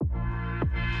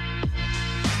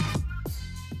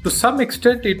To some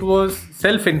extent, it was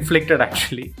self-inflicted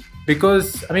actually.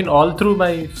 Because, all through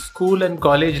my school and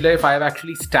college life, I've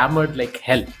actually stammered like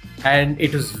hell. And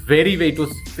it was very, very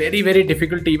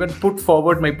difficult to even put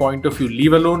forward my point of view,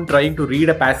 leave alone trying to read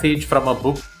a passage from a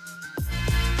book.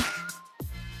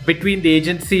 Between the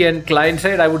agency and client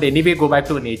side, I would anyway go back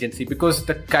to an agency because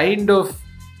the kind of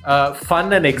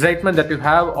fun and excitement that you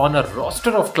have on a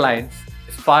roster of clients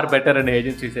is far better in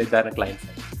agency side than a client side.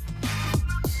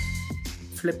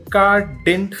 Flipkart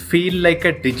didn't feel like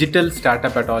a digital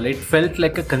startup at all. It felt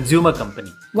like a consumer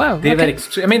company. Wow. They were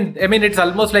it's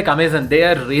almost like Amazon. They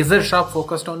are razor sharp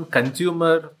focused on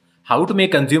consumer, how to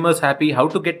make consumers happy, how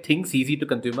to get things easy to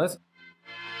consumers.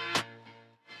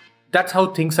 That's how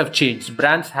things have changed.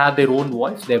 Brands have their own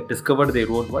voice. They've discovered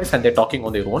their own voice and they're talking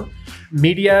on their own.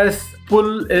 Media's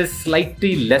pull is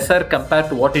slightly lesser compared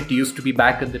to what it used to be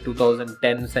back in the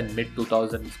 2010s and mid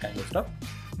 2000s kind of stuff.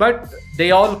 But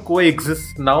they all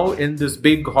coexist now in this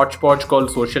big hodgepodge called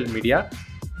social media.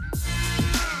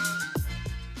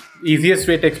 Easiest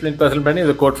way to explain personal branding is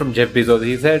a quote from Jeff Bezos.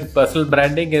 He said, personal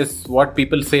branding is what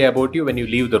people say about you when you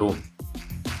leave the room.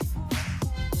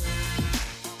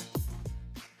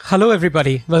 Hello,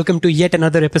 everybody. Welcome to yet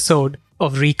another episode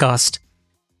of Recast.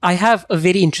 I have a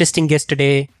very interesting guest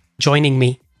today joining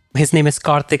me. His name is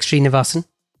Karthik Srinivasan.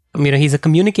 He's a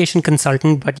communication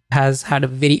consultant, but has had a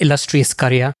very illustrious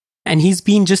career. And he's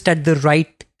been just at the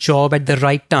right job at the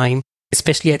right time.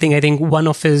 Especially, I think one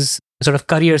of his sort of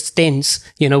career stints,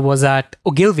 was at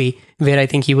Ogilvy, where I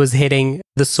think he was heading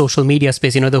the social media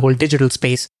space, the whole digital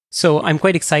space. So I'm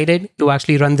quite excited to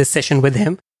actually run this session with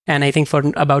him. And I think for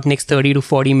about next 30 to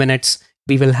 40 minutes,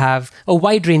 we will have a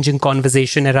wide-ranging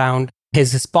conversation around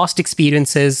his past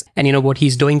experiences and, what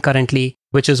he's doing currently,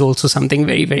 which is also something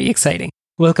very, very exciting.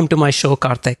 Welcome to my show,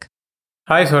 Karthik.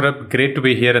 Hi, Saurabh. Great to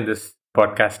be here in this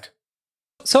podcast.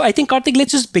 So I think, Karthik,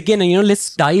 let's just begin and,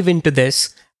 let's dive into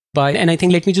this. And I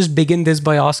think let me just begin this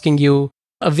by asking you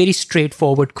a very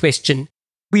straightforward question.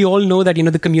 We all know that,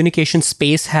 the communication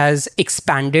space has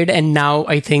expanded and now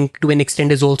I think to an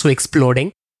extent is also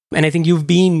exploding. And I think you've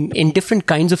been in different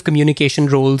kinds of communication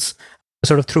roles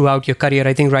sort of throughout your career.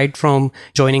 I think right from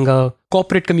joining a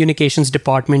corporate communications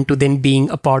department to then being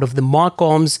a part of the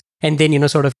marcoms and then,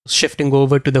 sort of shifting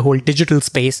over to the whole digital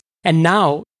space and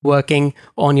now working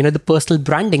on, the personal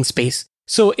branding space.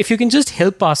 So if you can just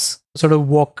help us sort of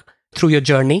walk through your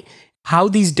journey, how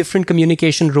these different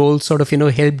communication roles sort of,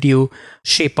 helped you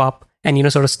shape up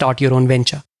and, sort of start your own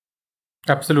venture.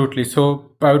 Absolutely.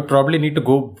 So I would probably need to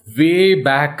go way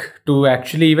back to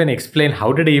actually even explain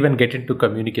how did I even get into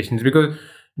communications, because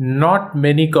not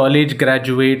many college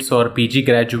graduates or PG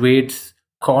graduates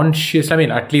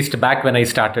at least back when I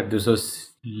started, this was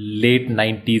late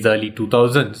 90s, early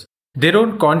 2000s. They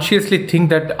don't consciously think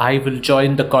that I will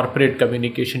join the corporate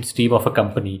communications team of a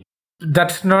company.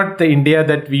 That's not the India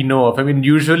that we know of.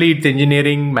 Usually it's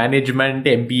engineering, management,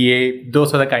 MBA,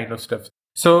 those are the kind of stuff.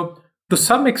 So to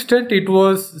some extent, it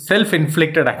was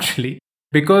self-inflicted actually,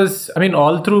 because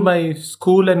all through my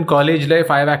school and college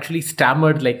life, I've actually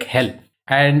stammered like hell.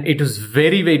 And it was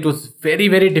very,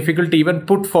 very difficult to even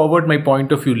put forward my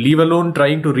point of view, leave alone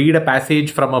trying to read a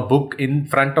passage from a book in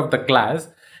front of the class.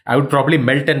 I would probably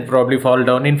melt and probably fall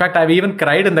down. In fact, I've even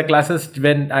cried in the classes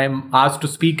when I'm asked to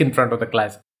speak in front of the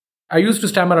class. I used to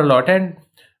stammer a lot, and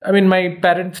my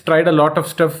parents tried a lot of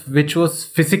stuff which was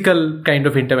physical kind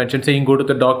of intervention, saying go to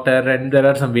the doctor, and there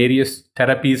are some various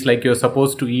therapies like you're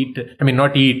supposed to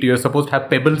you're supposed to have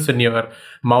pebbles in your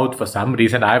mouth for some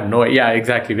reason. I have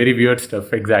exactly. Very weird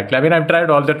stuff. Exactly. I've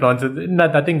tried all that nonsense.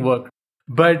 Nothing worked.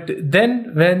 But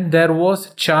then when there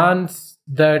was a chance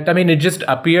that, it just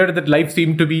appeared that life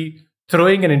seemed to be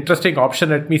throwing an interesting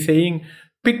option at me saying,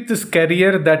 pick this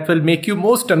career that will make you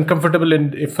most uncomfortable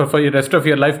for the rest of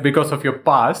your life because of your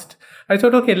past. I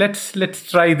thought, okay, let's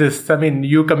try this.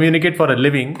 You communicate for a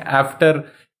living after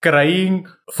crying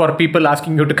for people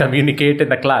asking you to communicate in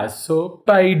the class. So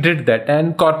I did that,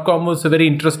 and Corpcom was a very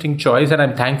interesting choice, and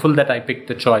I'm thankful that I picked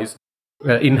the choice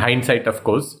in hindsight, of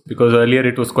course, because earlier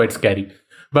it was quite scary.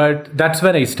 But that's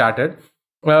when I started.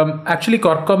 Actually,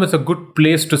 Corpcom is a good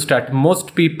place to start.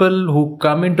 Most people who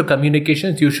come into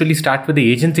communications usually start with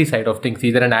the agency side of things,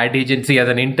 either an ad agency as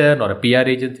an intern or a PR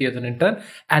agency as an intern,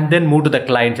 and then move to the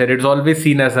client side. It's always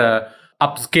seen as a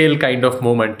upscale kind of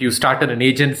moment. You start in an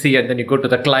agency and then you go to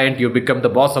the client, you become the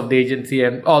boss of the agency,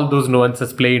 and all those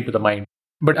nuances play into the mind.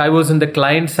 But I was in the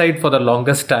client side for the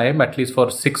longest time, at least for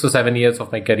 6 or 7 years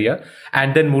of my career,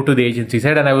 and then moved to the agency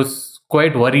side. And I was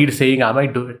quite worried, saying, am I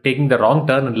taking the wrong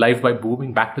turn in life by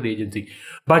moving back to the agency?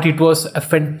 But it was a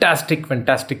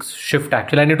fantastic shift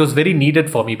actually. And it was very needed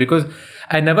for me because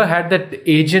I never had that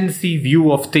agency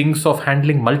view of things, of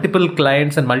handling multiple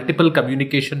clients and multiple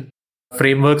communication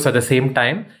frameworks at the same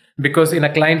time. Because in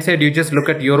a client side, you just look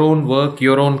at your own work,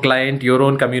 your own client, your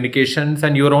own communications,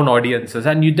 and your own audiences.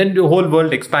 And then the whole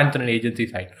world expands on an agency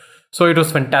side. So it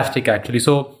was fantastic actually.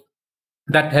 So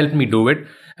that helped me do it.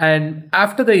 And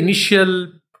after the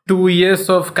initial 2 years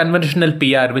of conventional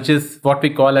PR, which is what we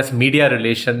call as media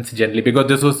relations generally, because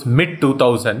this was mid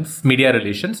 2000s media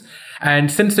relations.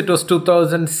 And since it was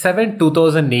 2007,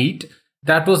 2008,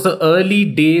 that was the early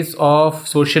days of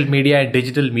social media and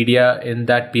digital media in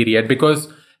that period, because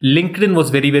LinkedIn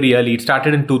was very early. It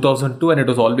started in 2002 and it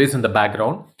was always in the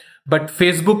background. But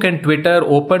Facebook and Twitter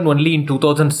opened only in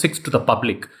 2006 to the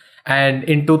public. And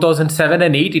in 2007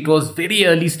 and 8, it was very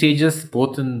early stages,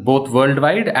 both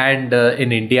worldwide and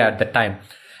in India at the time.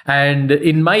 And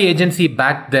in my agency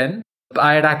back then,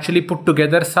 I had actually put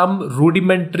together some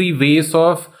rudimentary ways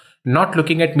of not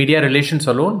looking at media relations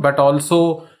alone, but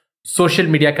also social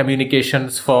media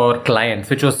communications for clients,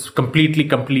 which was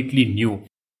completely new.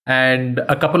 And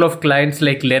a couple of clients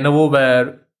like Lenovo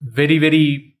were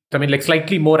very,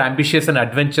 slightly more ambitious and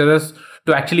adventurous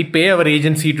to actually pay our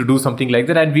agency to do something like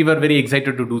that. And we were very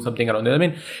excited to do something around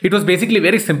that. It was basically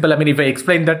very simple. If I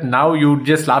explain that now, you'd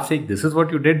just laugh saying, this is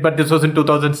what you did. But this was in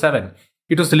 2007.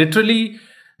 It was literally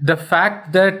the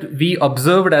fact that we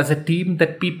observed as a team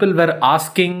that people were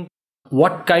asking,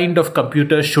 what kind of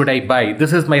computer should I buy?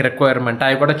 This is my requirement.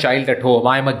 I've got a child at home.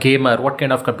 I'm a gamer. What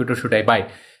kind of computer should I buy?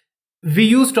 We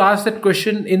used to ask that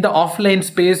question in the offline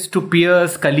space to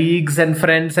peers, colleagues, and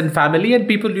friends and family, and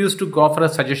people used to offer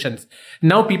us suggestions.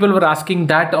 Now people were asking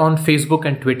that on Facebook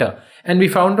and Twitter. And we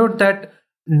found out that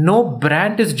no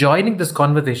brand is joining this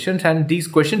conversation and these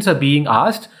questions are being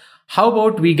asked. How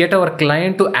about we get our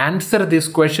client to answer these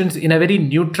questions in a very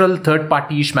neutral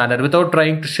third-party-ish manner without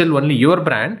trying to shill only your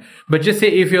brand, but just say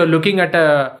if you're looking at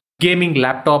a gaming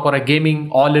laptop or a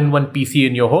gaming all-in-one PC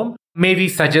in your home, maybe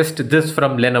suggest this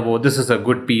from Lenovo. This is a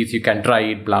good piece. You can try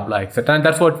it, blah, blah, etc. And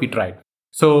that's what we tried.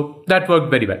 So that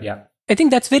worked very well. Yeah. I think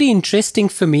that's very interesting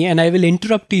for me. And I will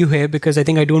interrupt you here because I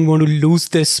think I don't want to lose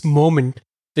this moment,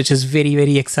 which is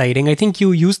very exciting. I think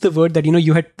you used the word that,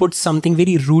 you had put something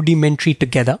very rudimentary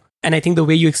together. And I think the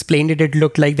way you explained it, it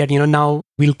looked like that, now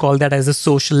we'll call that as a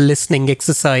social listening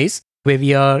exercise where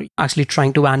we are actually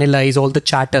trying to analyze all the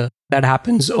chatter that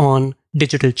happens on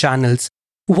digital channels.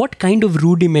 What kind of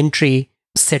rudimentary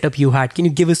setup you had? Can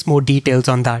you give us more details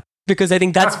on that? Because I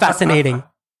think that's fascinating.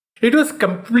 It was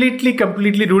completely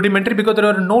rudimentary because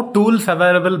there were no tools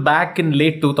available back in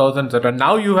late 2000s. And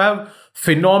now you have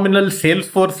phenomenal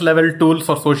Salesforce level tools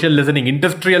for social listening,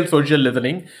 industrial social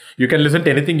listening. You can listen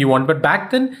to anything you want. But back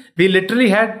then, we literally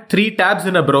had 3 tabs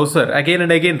in a browser. Again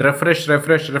and again, refresh,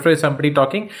 somebody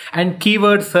talking, and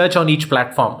keyword search on each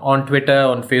platform, on Twitter,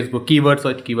 on Facebook, keyword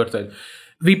search.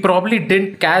 We probably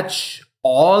didn't catch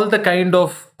all the kind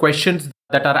of questions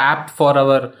that are apt for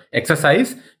our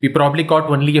exercise. We probably caught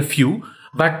only a few,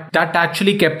 but that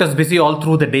actually kept us busy all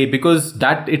through the day because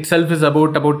that itself is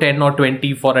about 10 or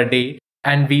 20 for a day.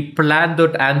 And we plan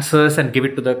those answers and give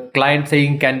it to the client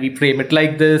saying, can we frame it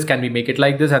like this? Can we make it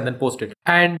like this? And then post it.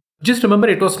 And just remember,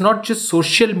 it was not just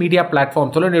social media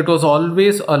platforms alone. It was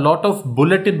always a lot of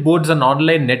bulletin boards and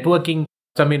online networking.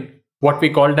 What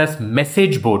we called as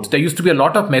message boards. There used to be a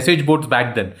lot of message boards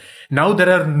back then. Now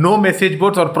there are no message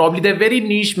boards, or probably they're very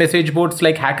niche message boards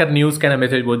like Hacker News kind of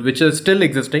message boards, which is still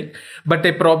existing, but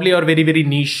they probably are very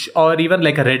niche, or even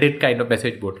like a Reddit kind of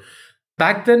message board.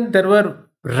 Back then, there were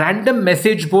random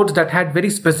message boards that had very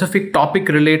specific topic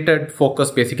related focus,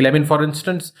 basically. For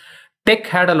instance, tech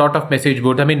had a lot of message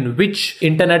boards. Which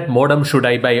internet modem should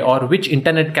I buy? Or which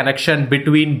internet connection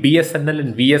between BSNL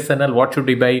and VSNL, what should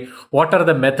we buy? What are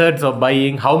the methods of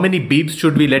buying? How many beeps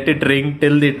should we let it ring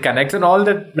till it connects? And all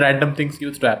that random things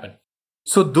used to happen.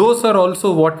 So those are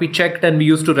also what we checked, and we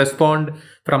used to respond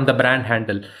from the brand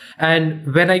handle.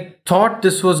 And when I thought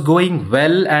this was going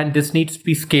well and this needs to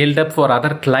be scaled up for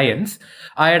other clients,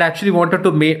 I had actually wanted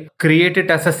to create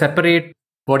it as a separate,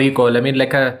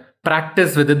 like a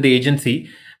practice within the agency.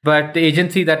 But the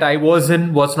agency that I was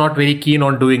in was not very keen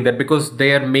on doing that because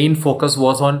their main focus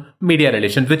was on media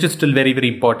relations, which is still very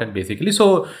important, basically.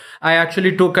 So I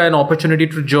actually took an opportunity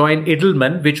to join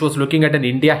Edelman, which was looking at an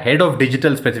India head of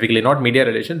digital specifically, not media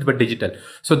relations, but digital.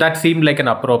 So that seemed like an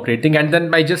appropriate thing. And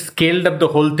then I just scaled up the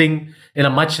whole thing in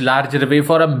a much larger way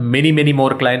for many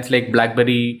more clients like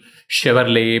BlackBerry,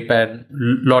 Chevrolet, and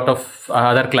a lot of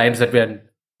other clients that were,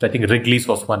 I think Wrigley's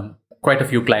was one. quite a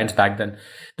few clients back then.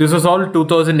 This was all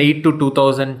 2008 to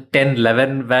 2010,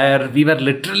 11, where we were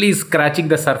literally scratching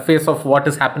the surface of what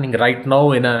is happening right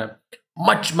now in a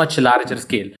much, much larger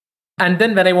scale. And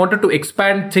then when I wanted to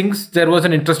expand things, there was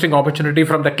an interesting opportunity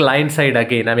from the client side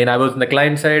again. I mean, I was on the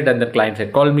client side and the client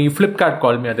side called me. Flipkart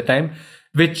called me at the time,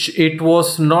 which it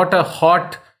was not a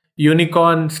hot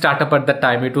unicorn startup at the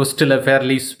time. It was still a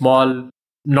fairly small,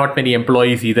 not many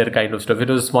employees either kind of stuff. It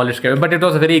was a smallish scale, but it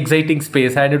was a very exciting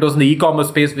space, and it was in the e-commerce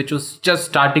space, which was just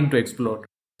starting to explode.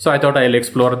 So I thought I'll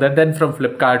explore that. Then from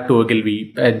Flipkart to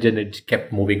Ogilvy, and then it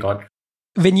kept moving on.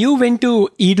 When you went to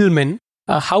Edelman,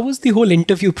 how was the whole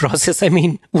interview process? I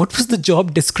mean, what was the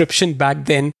job description back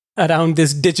then around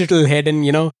this digital head?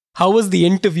 And, how was the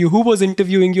interview? Who was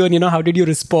interviewing you? And, how did you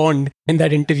respond in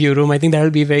that interview room? I think that'll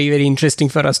be very, very interesting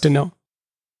for us to know.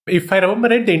 If I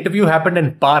remember it, the interview happened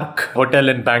in Park Hotel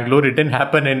in Bangalore. It didn't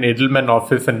happen in Edelman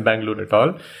office in Bangalore at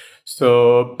all.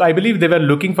 So I believe they were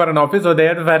looking for an office, or they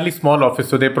had a fairly small office.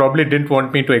 So they probably didn't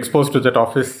want me to expose to that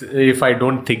office if I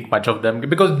don't think much of them,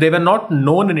 because they were not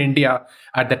known in India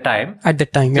at the time. At the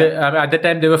time, yeah. At the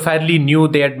time, they were fairly new.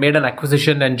 They had made an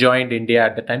acquisition and joined India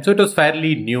at the time. So it was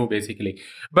fairly new, basically.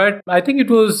 But I think it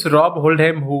was Rob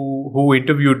Holdham who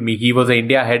interviewed me. He was the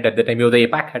India head at the time. He was the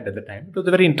APAC head at the time. It was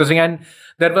very interesting. And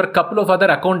there were a couple of other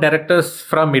account directors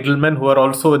from Middleman who were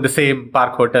also in the same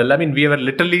Park Hotel. I mean, we were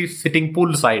literally sitting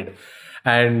poolside.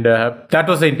 And that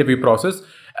was the interview process.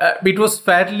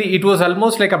 It was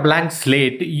almost like a blank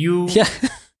slate. Yeah,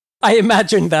 I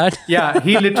imagined that. Yeah,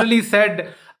 he literally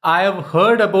said, I have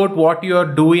heard about what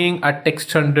you're doing at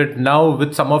Text100 now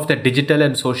with some of the digital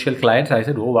and social clients. I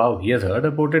said, oh wow, he has heard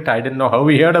about it. I didn't know how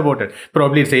he heard about it.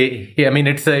 Probably it's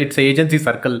a agency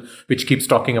circle which keeps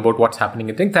talking about what's happening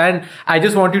in things. And I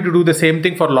just want you to do the same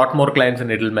thing for a lot more clients in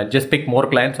Edelman. Just pick more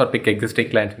clients or pick existing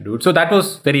clients and do it. So that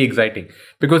was very exciting,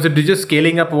 because it is just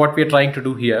scaling up what we're trying to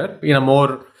do here in a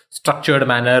more structured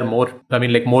manner, more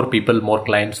people, more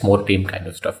clients, more team kind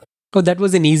of stuff. Oh, that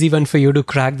was an easy one for you to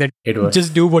crack. That it was.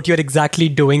 Just do what you're exactly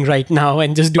doing right now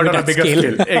and just do it at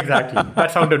scale. Exactly.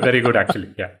 That sounded very good,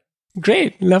 actually. Yeah.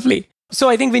 Great. Lovely. So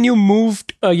I think when you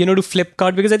moved, to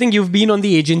Flipkart, because I think you've been on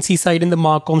the agency side in the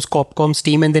Marcoms, Copcoms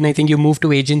team, and then I think you moved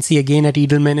to agency again at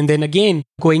Edelman, and then again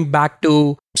going back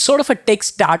to sort of a tech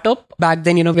startup back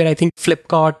then, where I think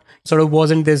Flipkart sort of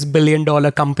wasn't this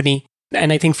billion-dollar company.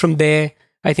 And I think from there,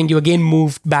 I think you again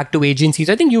moved back to agencies.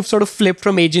 I think you've sort of flipped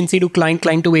from agency to client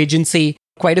to agency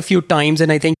quite a few times.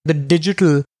 And I think the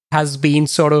digital has been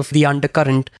sort of the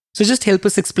undercurrent. So just help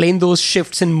us explain those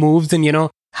shifts and moves and,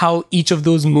 how each of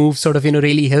those moves sort of,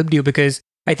 really helped you. Because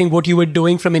I think what you were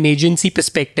doing from an agency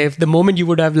perspective, the moment you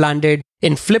would have landed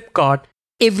in Flipkart,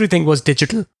 everything was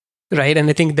digital, right? And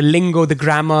I think the lingo, the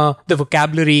grammar, the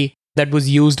vocabulary that was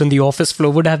used on the office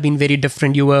floor would have been very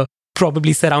different. You were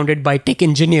probably surrounded by tech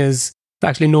engineers,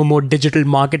 actually no more digital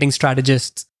marketing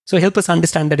strategists. So help us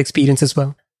understand that experience as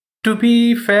well. To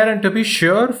be fair and to be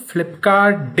sure,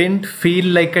 Flipkart didn't feel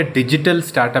like a digital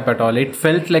startup at all. It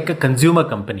felt like a consumer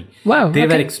company. Wow. They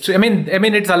were extreme. I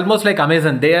mean, it's almost like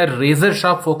Amazon. They are razor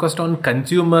sharp focused on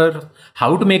consumer,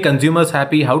 how to make consumers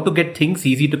happy, how to get things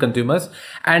easy to consumers.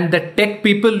 And the tech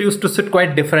people used to sit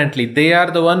quite differently. They are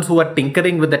the ones who are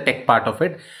tinkering with the tech part of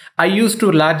it. I used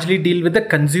to largely deal with the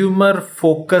consumer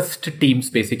focused teams,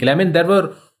 basically. I mean, there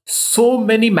were so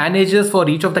many managers for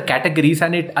each of the categories,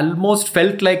 and it almost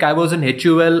felt like I was in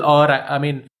HUL or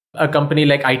a company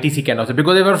like ITC can also,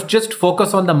 because they were just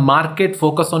focused on the market,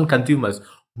 focused on consumers.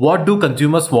 What do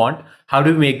consumers want? How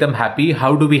do we make them happy?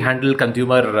 How do we handle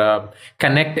consumer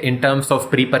connect in terms of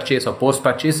pre-purchase or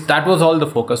post-purchase? That was all the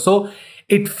focus. So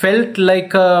it felt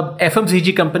like a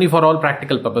FMCG company for all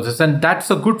practical purposes. And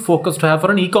that's a good focus to have for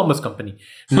an e-commerce company.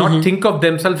 Not think of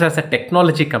themselves as a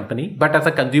technology company, but as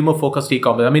a consumer-focused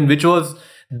e-commerce. Which was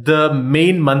the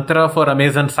main mantra for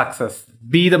Amazon's success.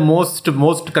 Be the most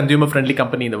consumer-friendly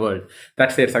company in the world.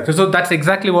 That's their success. So that's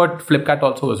exactly what Flipkart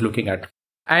also was looking at.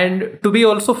 And to be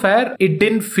also fair, it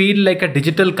didn't feel like a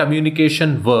digital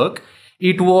communication work.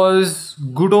 It was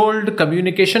good old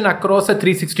communication across a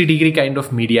 360-degree kind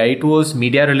of media. It was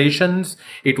media relations.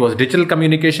 It was digital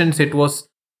communications. It was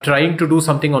trying to do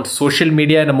something on social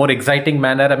media in a more exciting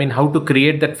manner. How to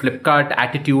create that Flipkart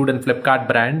attitude and Flipkart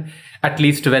brand. At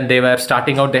least when they were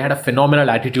starting out, they had a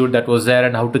phenomenal attitude that was there,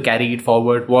 and how to carry it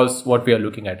forward was what we are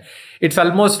looking at. It's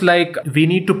almost like we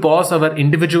need to pause our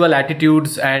individual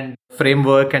attitudes and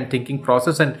framework and thinking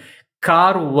process and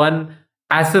carve one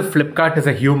as if Flipkart is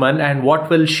a human, and what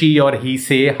will she or he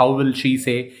say? How will she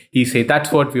say, he say? That's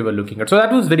what we were looking at. So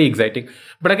that was very exciting.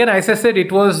 But again, as I said,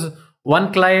 it was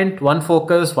one client, one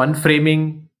focus, one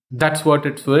framing. That's what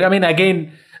it's for.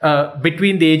 Again,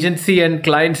 between the agency and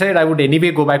client side, I would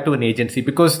anyway go back to an agency,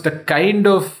 because the kind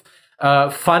of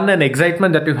fun and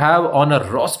excitement that you have on a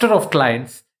roster of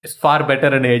clients is far better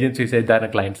in an agency side than a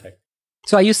client side.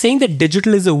 So are you saying that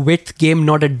digital is a width game,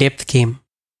 not a depth game?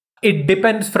 It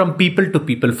depends from people to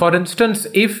people. For instance,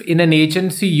 if in an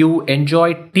agency you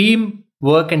enjoy team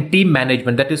work and team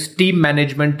management, that is team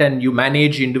management, and you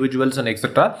manage individuals and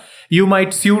etc., you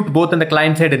might suit both on the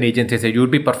client side and agency side. You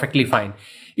would be perfectly fine.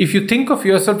 If you think of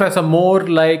yourself as a more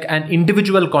like an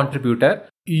individual contributor,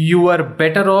 you are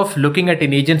better off looking at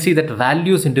an agency that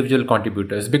values individual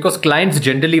contributors, because clients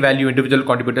generally value individual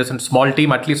contributors and small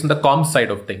team, at least on the comms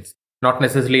side of things, not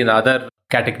necessarily in other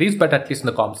categories, but at least in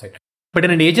the comms side. But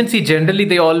in an agency, generally,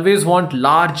 they always want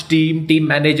large team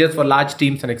managers for large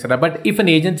teams and etc. But if an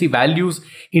agency values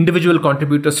individual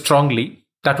contributors strongly,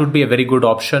 that would be a very good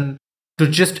option to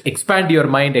just expand your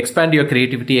mind, expand your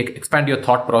creativity, expand your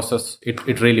thought process.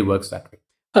 It really works that way.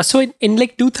 So in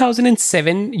like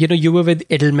 2007, you were with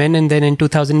Edelman, and then in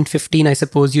 2015, I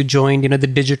suppose you joined, the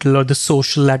digital or the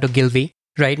social at Ogilvy.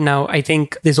 Right now, I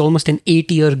think there's almost an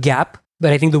 8-year gap,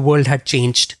 but I think the world had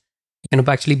changed.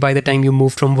 Actually, by the time you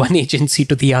moved from one agency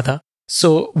to the other.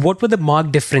 So what were the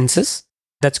marked differences?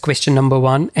 That's question number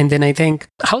one. And then I think,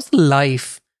 how's the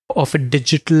life of a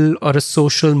digital or a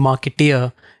social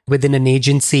marketeer within an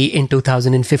agency in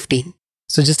 2015?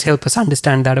 So just help us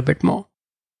understand that a bit more.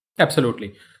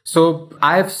 Absolutely. So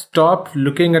I've stopped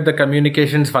looking at the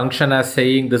communications function as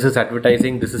saying this is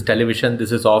advertising, this is television,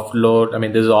 this is offload.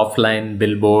 This is offline,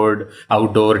 billboard,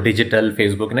 outdoor, digital,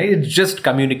 Facebook. It's just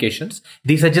communications.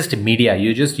 These are just media.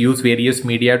 You just use various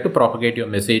media to propagate your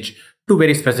message to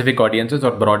very specific audiences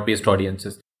or broad-based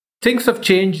audiences. Things have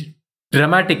changed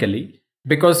dramatically,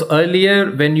 because earlier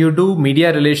when you do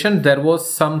media relations, there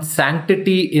was some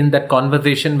sanctity in that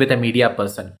conversation with a media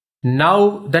person.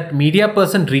 Now that media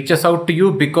person reaches out to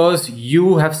you because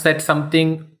you have said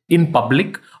something in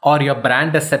public, or your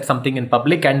brand has said something in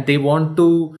public, and they want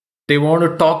to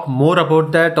talk more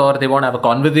about that, or they want to have a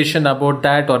conversation about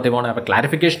that, or they want to have a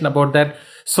clarification about that.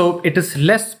 So it is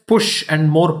less push and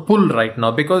more pull right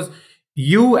now, because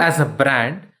you as a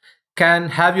brand can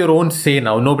have your own say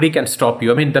now. Nobody can stop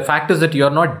you. The fact is that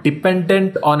you're not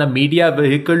dependent on a media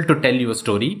vehicle to tell you a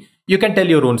story. You can tell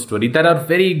your own story. There are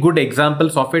very good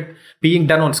examples of it being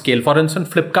done on scale. For instance,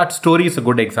 Flipkart Story is a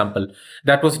good example.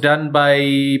 That was done by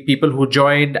people who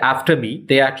joined after me.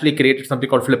 They actually created something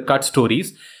called Flipkart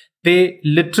Stories. They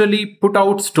literally put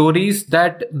out stories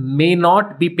that may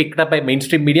not be picked up by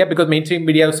mainstream media, because mainstream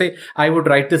media will say, I would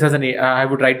write this as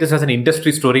an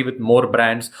industry story with more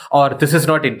brands, or this is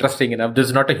not interesting enough, this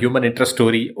is not a human interest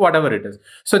story, whatever it is.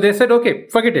 So they said, okay,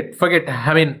 forget it.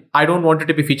 I don't want it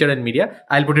to be featured in media.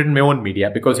 I'll put it in my own media,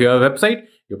 because you have a website,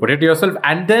 you put it yourself,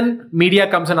 and then media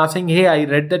comes and asking, hey, I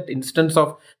read that instance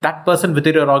of that person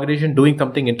within your organization doing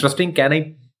something interesting.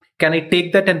 Can I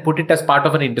take that and put it as part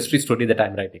of an industry story that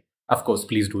I'm writing? Of course,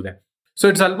 please do that. So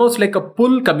it's almost like a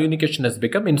pull communication has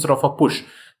become instead of a push.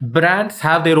 Brands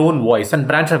have their own voice, and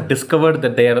brands have discovered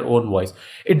that they have their own voice.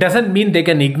 It doesn't mean they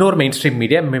can ignore mainstream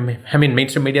media.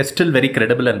 Mainstream media is still very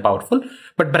credible and powerful,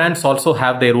 but brands also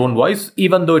have their own voice,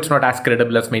 even though it's not as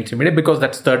credible as mainstream media, because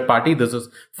that's third party, this is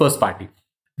first party.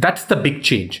 That's the big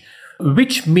change,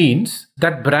 which means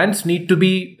that brands need to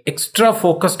be extra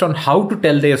focused on how to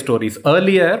tell their stories.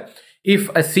 Earlier, if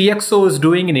a CXO is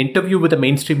doing an interview with the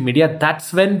mainstream media,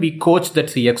 that's when we coach that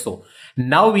CXO.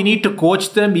 Now we need to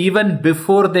coach them even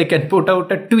before they can put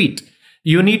out a tweet.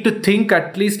 You need to think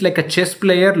at least like a chess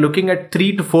player, looking at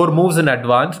 3 to 4 moves in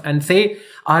advance and say,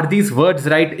 are these words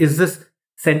right? Is this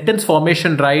sentence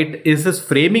formation right? Is this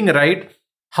framing right?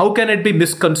 How can it be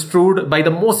misconstrued by the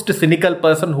most cynical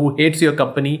person who hates your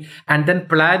company? And then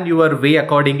plan your way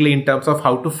accordingly in terms of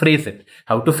how to phrase it,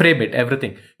 how to frame it,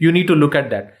 everything. You need to look at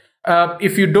that.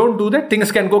 If you don't do that,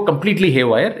 things can go completely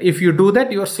haywire. If you do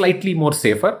that, you're slightly more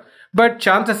safer. But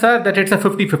chances are that it's a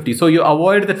 50-50. So you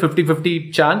avoid that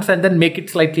 50-50 chance and then make it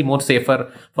slightly more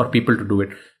safer for people to do it.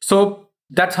 So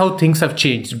that's how things have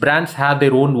changed. Brands have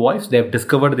their own voice. They've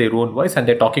discovered their own voice and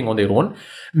they're talking on their own.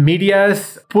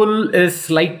 Media's pull is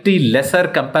slightly lesser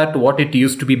compared to what it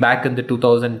used to be back in the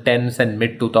 2010s and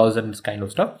mid 2000s kind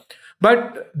of stuff.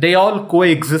 But they all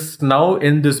coexist now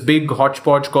in this big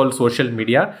hodgepodge called social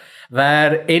media,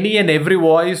 where any and every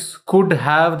voice could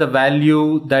have the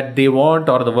value that they want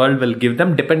or the world will give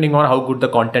them, depending on how good the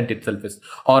content itself is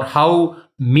or how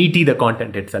meaty the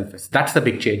content itself is. That's the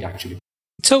big change, actually.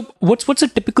 So what's a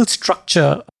typical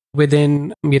structure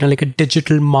within, like a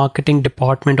digital marketing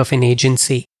department of an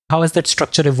agency? How has that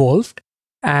structure evolved?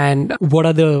 and what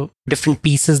are the different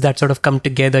pieces that sort of come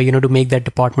together, to make that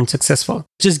department successful?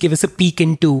 Just give us a peek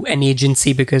into an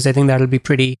agency, because I think that'll be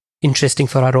pretty interesting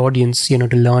for our audience, to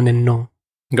learn and know.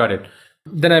 Got it.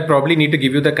 Then I probably need to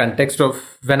give you the context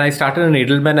of when I started in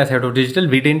Edelman as head of digital,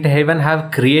 we didn't even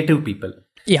have creative people.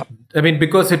 Yeah. I mean,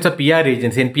 because it's a PR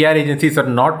agency, and PR agencies are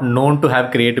not known to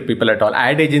have creative people at all.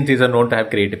 Ad agencies are known to have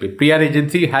creative people. PR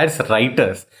agency has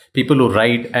writers, people who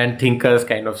write, and thinkers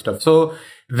kind of stuff. So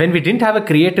when we didn't have a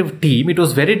creative team, it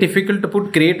was very difficult to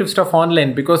put creative stuff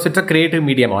online because it's a creative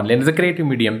medium. Online is a creative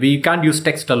medium. We can't use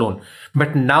text alone.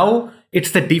 But now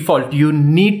it's the default. You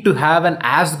need to have an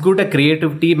as good a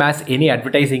creative team as any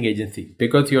advertising agency,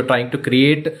 because you're trying to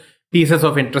create pieces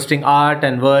of interesting art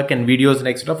and work and videos and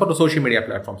etc. for the social media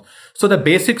platforms. So the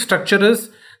basic structure is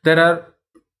there are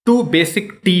two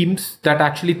basic teams that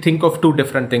actually think of two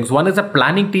different things. One is a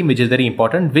planning team, which is very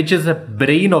important, which is the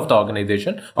brain of the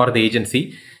organization or the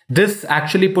agency. This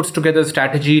actually puts together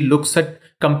strategy, looks at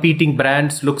competing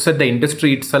brands, looks at the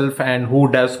industry itself and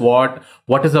who does what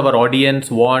does our audience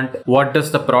want, what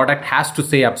does the product has to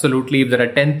say. Absolutely, if there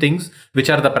are 10 things which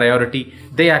are the priority,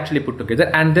 they actually put together,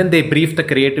 and then they brief the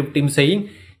creative team saying,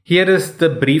 here is the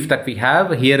brief that we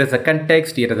have, here is the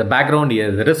context, here is the background, here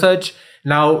is the research.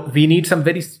 Now we need some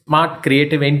very smart,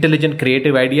 creative, intelligent,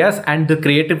 creative ideas, and the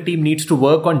creative team needs to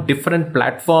work on different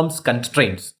platforms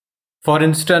constraints. For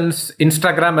instance,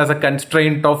 Instagram has a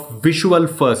constraint of visual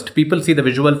first. People see the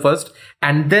visual first,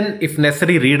 and then if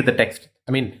necessary, read the text.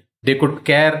 I mean, they could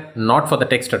care not for the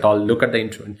text at all. Look at the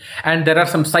influence. And there are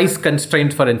some size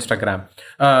constraints for Instagram.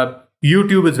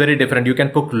 YouTube is very different. You can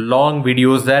put long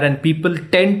videos there, and people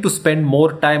tend to spend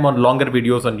more time on longer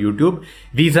videos on YouTube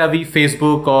vis-a-vis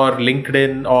Facebook or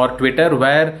LinkedIn or Twitter,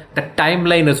 where the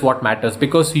timeline is what matters,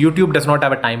 because YouTube does not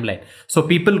have a timeline. So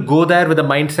people go there with a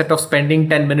mindset of spending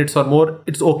 10 minutes or more.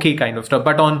 It's okay kind of stuff.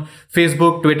 But on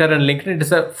Facebook, Twitter and LinkedIn, it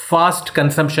is a fast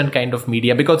consumption kind of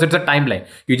media because it's a timeline.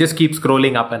 You just keep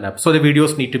scrolling up and up. So the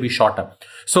videos need to be shorter.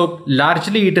 So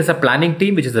largely it is a planning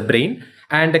team, which is the brain,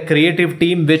 and a creative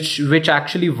team which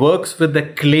actually works with the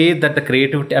clay that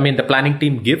the planning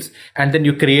team gives, and then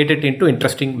you create it into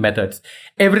interesting methods.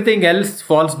 Everything else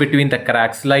falls between the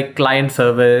cracks, like client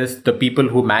service, the people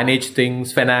who manage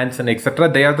things, finance and etc.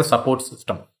 They are the support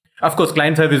system. Of course,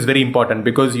 client service is very important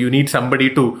because you need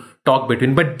somebody to talk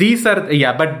between. But these are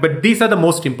but these are the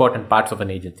most important parts of an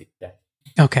agency. Yeah.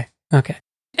 Okay.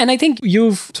 And I think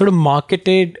you've sort of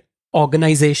marketed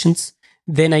organizations.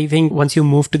 Then I think once you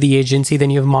move to the agency, then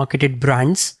you've marketed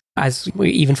brands as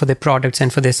even for their products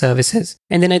and for their services.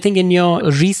 And then I think in your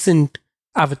recent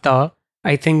avatar,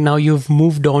 I think now you've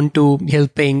moved on to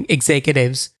helping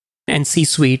executives and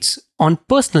C-suites on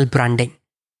personal branding.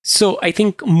 So I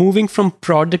think moving from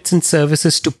products and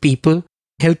services to people,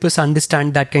 help us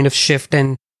understand that kind of shift,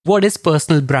 and what is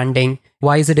personal branding?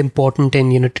 Why is it important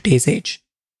in today's age?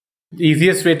 The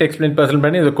easiest way to explain personal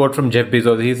branding is a quote from Jeff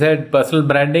Bezos. He said, personal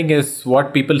branding is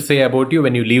what people say about you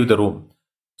when you leave the room.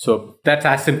 So that's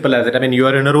as simple as it. I mean, you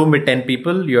are in a room with 10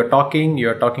 people, you're talking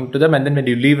to them, and then when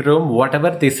you leave the room, whatever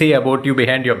they say about you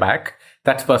behind your back,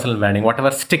 that's personal branding, whatever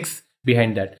sticks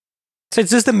behind that. So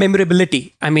it's just the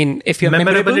memorability. I mean, if you're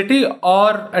memorability,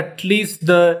 or at least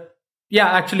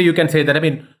actually you can say that. I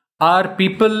mean, are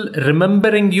people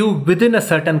remembering you within a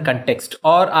certain context,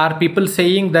 or are people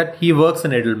saying that he works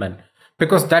in Edelman?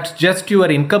 Because that's just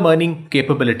your income earning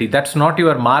capability. That's not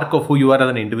your mark of who you are as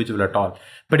an individual at all.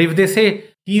 But if they say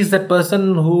he's that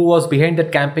person who was behind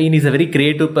that campaign, he's a very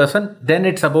creative person, then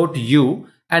it's about you,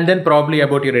 and then probably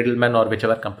about your Edelman or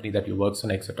whichever company that you work in,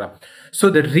 etc.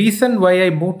 So the reason why I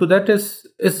moved to that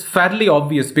is fairly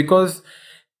obvious, because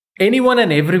anyone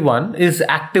and everyone is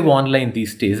active online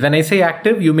these days. When I say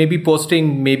active, you may be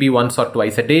posting maybe once or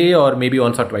twice a day or maybe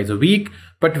once or twice a week,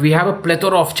 but we have a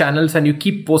plethora of channels and you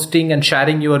keep posting and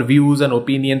sharing your views and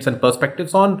opinions and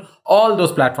perspectives on all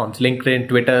those platforms, LinkedIn,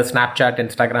 Twitter, Snapchat,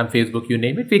 Instagram, Facebook, you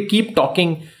name it. We keep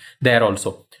talking there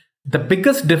also. The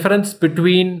biggest difference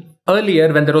between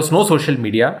earlier when there was no social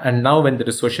media and now when there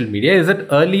is social media is that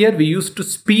earlier we used to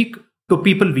speak to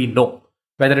people we know.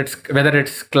 Whether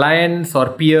it's clients or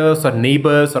peers or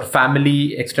neighbors or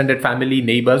family, extended family,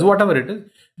 neighbors, whatever it is,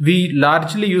 we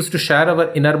largely used to share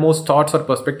our innermost thoughts or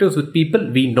perspectives with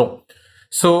people we know.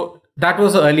 So that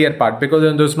was the earlier part, because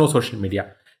then there's no social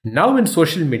media. Now in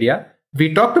social media,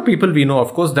 we talk to people we know.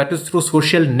 Of course, that is through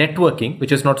social networking,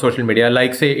 which is not social media.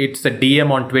 Like say it's a DM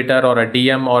on Twitter or a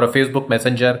DM or a Facebook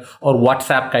Messenger or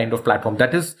WhatsApp kind of platform.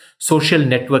 That is social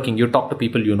networking. You talk to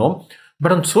people you know.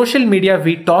 But on social media,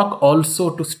 we talk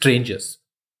also to strangers.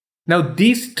 Now,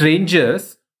 these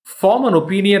strangers form an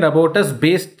opinion about us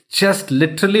based just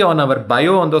literally on our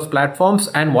bio on those platforms,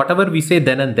 and whatever we say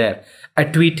then and there. A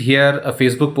tweet here, a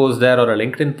Facebook post there, or a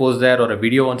LinkedIn post there, or a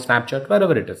video on Snapchat,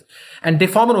 wherever it is. And they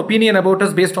form an opinion about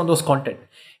us based on those content.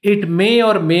 It may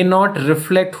or may not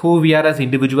reflect who we are as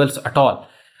individuals at all.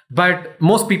 But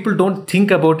most people don't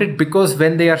think about it, because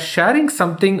when they are sharing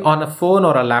something on a phone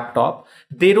or a laptop,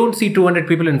 they don't see 200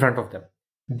 people in front of them.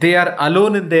 They are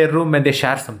alone in their room when they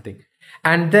share something.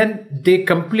 And then they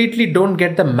completely don't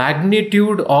get the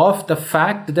magnitude of the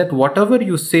fact that whatever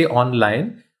you say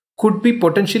online could be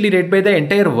potentially read by the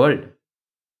entire world.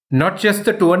 Not just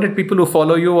the 200 people who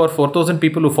follow you or 4,000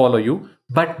 people who follow you,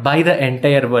 but by the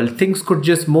entire world. Things could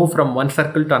just move from one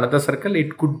circle to another circle.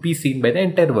 It could be seen by the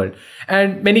entire world.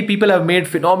 And many people have made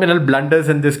phenomenal blunders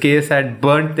in this case and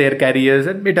burnt their careers.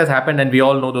 And it has happened. And we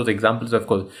all know those examples, of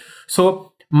course.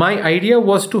 So my idea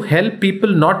was to help people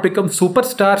not become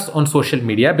superstars on social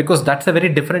media, because that's a very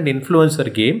different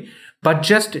influencer game, but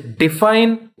just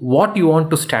define what you want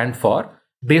to stand for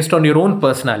based on your own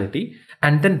personality,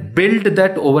 and then build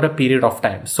that over a period of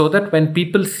time, so that when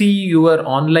people see your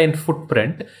online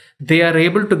footprint, they are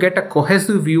able to get a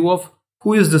cohesive view of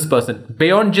who is this person,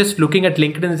 beyond just looking at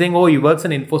LinkedIn and saying, oh, he works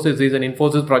in Infosys, he's an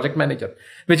Infosys project manager,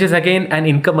 which is again an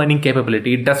income earning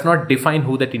capability. It does not define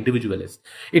who that individual is.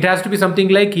 It has to be something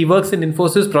like, he works in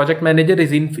Infosys, project manager,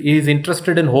 is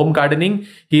interested in home gardening,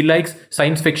 he likes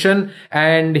science fiction,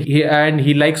 and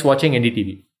he likes watching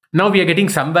NDTV. Now we are getting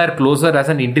somewhere closer as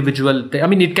an individual. I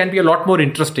mean, it can be a lot more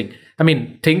interesting. I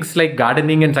mean, things like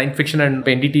gardening and science fiction and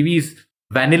NDTV is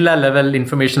vanilla level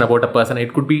information about a person.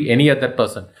 It could be any other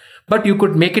person. But you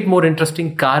could make it more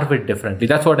interesting, carve it differently.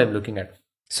 That's what I'm looking at.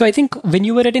 So I think when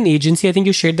you were at an agency, I think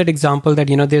you shared that example that,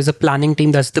 there's a planning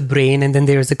team that's the brain, and then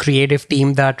there's a creative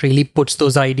team that really puts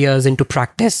those ideas into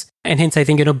practice. And hence, I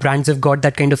think, brands have got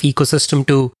that kind of ecosystem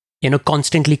to,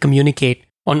 constantly communicate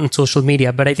on social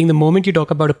media. But I think the moment you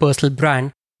talk about a personal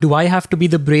brand, do I have to be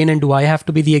the brain and do I have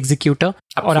to be the executor?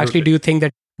 Absolutely. Or actually, do you think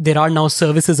that there are now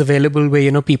services available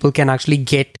where, people can actually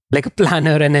get like a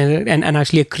planner and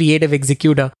actually a creative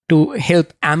executor to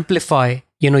help amplify,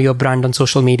 your brand on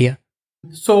social media?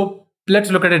 So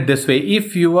let's look at it this way.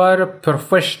 If you are a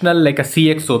professional, like a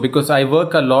CXO, because I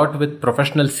work a lot with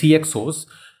professional CXOs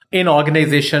in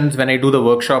organizations when I do the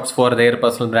workshops for their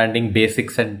personal branding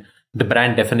basics and the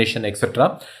brand definition,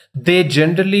 etc. They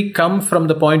generally come from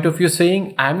the point of view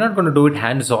saying, I'm not going to do it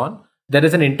hands-on. There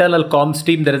is an internal comms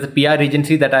team, there is a PR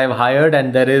agency that I have hired,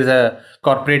 and there is a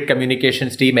corporate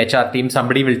communications team, HR team.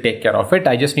 Somebody will take care of it.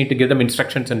 I just need to give them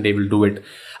instructions and they will do it.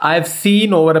 I've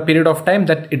seen over a period of time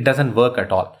that it doesn't work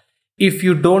at all. If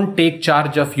you don't take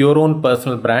charge of your own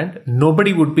personal brand,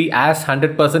 nobody would be as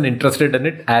 100% interested in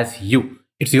it as you.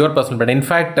 It's your personal brand. In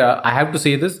fact, I have to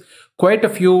say this, quite a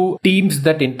few teams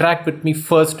that interact with me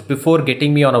first before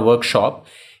getting me on a workshop,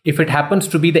 if it happens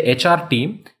to be the HR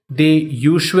team, they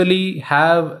usually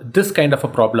have this kind of a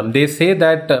problem. They say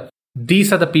that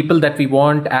these are the people that we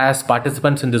want as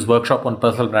participants in this workshop on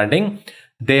personal branding.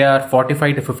 They are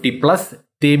 45 to 50 plus.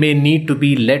 They may need to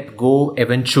be let go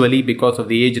eventually because of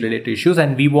the age-related issues,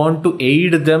 and we want to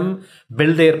aid them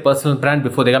build their personal brand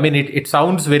before they. I mean, it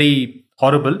sounds very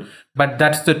horrible, but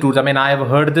that's the truth. I mean, I have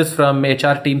heard this from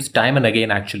HR teams time and again,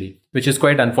 actually, which is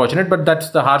quite unfortunate, but that's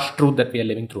the harsh truth that we are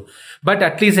living through. But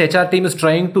at least HR team is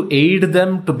trying to aid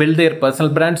them to build their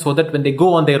personal brand so that when they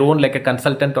go on their own, like a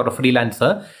consultant or a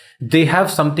freelancer, they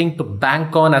have something to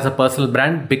bank on as a personal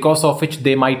brand, because of which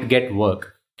they might get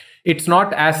work. It's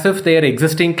not as if their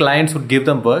existing clients would give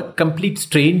them work. Complete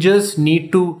strangers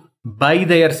need to buy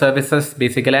their services,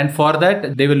 basically. And for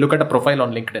that, they will look at a profile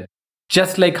on LinkedIn.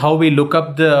 Just like how we look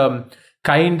up the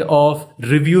kind of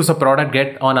reviews a product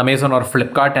get on Amazon or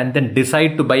Flipkart and then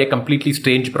decide to buy a completely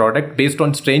strange product based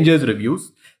on strangers'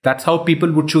 reviews. That's how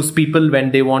people would choose people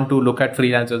when they want to look at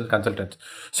freelancers and consultants.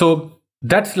 So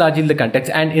that's largely the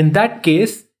context. And in that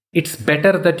case, it's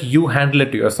better that you handle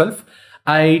it yourself.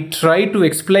 I try to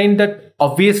explain that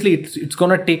obviously it's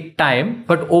going to take time,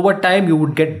 but over time you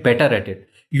would get better at it.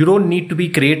 You don't need to be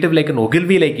creative like an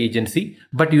Ogilvy-like agency,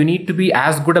 but you need to be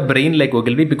as good a brain like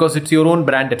Ogilvy, because it's your own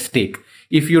brand at stake.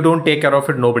 If you don't take care of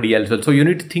it, nobody else will. So you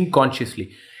need to think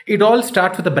consciously. It all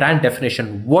starts with the brand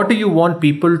definition. What do you want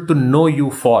people to know you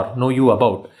for, know you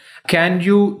about? Can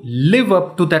you live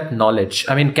up to that knowledge?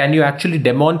 I mean, can you actually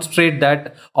demonstrate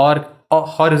that, or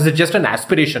is it just an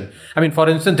aspiration? I mean, for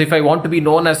instance, if I want to be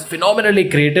known as phenomenally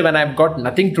creative and I've got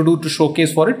nothing to do to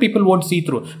showcase for it, people won't see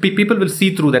through. People will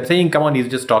see through that, saying, come on, he's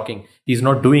just talking. He's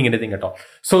not doing anything at all.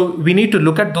 So we need to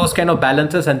look at those kind of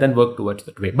balances and then work towards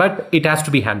that way. But it has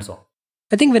to be hands-on.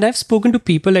 I think when I've spoken to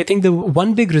people, I think the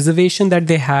one big reservation that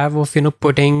they have of,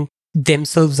 putting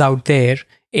themselves out there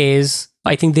is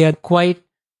I think they are quite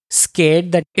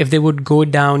scared that if they would go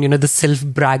down, the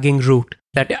self-bragging route,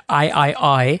 that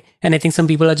I, and I think some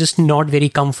people are just not very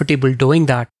comfortable doing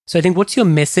that. So I think what's your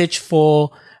message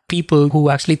for people who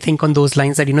actually think on those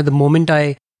lines that, the moment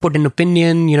I put an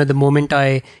opinion, the moment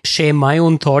I share my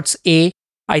own thoughts,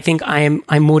 I think I'm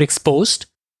more exposed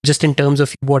just in terms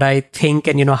of what I think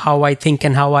and, how I think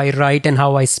and how I write and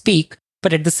how I speak.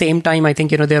 But at the same time, I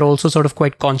think, they're also sort of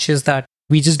quite conscious that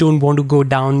we just don't want to go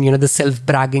down, the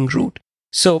self-bragging route.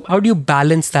 So how do you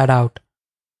balance that out?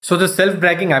 So the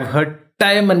self-bragging, I've heard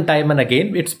time and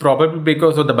again. It's probably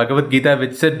because of the Bhagavad Gita,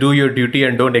 which said, do your duty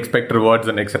and don't expect rewards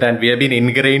and etc. And we have been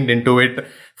ingrained into it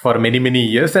for many, many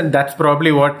years. And that's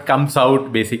probably what comes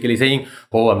out, basically saying,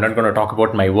 oh, I'm not going to talk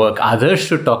about my work. Others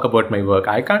should talk about my work.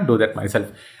 I can't do that myself.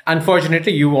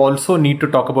 Unfortunately, you also need to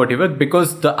talk about your work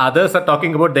because the others are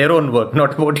talking about their own work,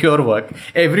 not about your work.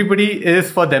 Everybody is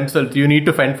for themselves. You need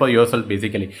to fend for yourself,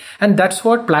 basically. And that's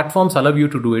what platforms allow you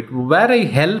to do it. Where I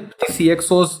help the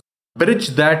CXOs bridge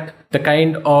that,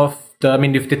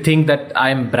 if they think that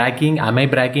am I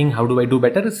bragging? How do I do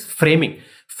better? Is framing.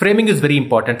 Framing is very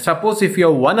important. Suppose if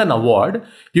you won an award,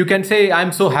 you can say,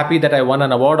 I'm so happy that I won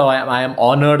an award, or I am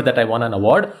honored that I won an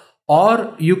award.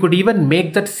 Or you could even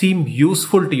make that seem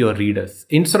useful to your readers.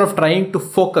 Instead of trying to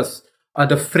focus,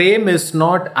 the frame is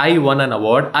not, I won an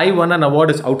award. I won an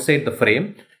award is outside the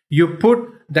frame. You put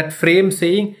that frame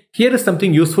saying, here is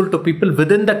something useful to people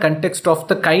within the context of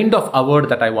the kind of award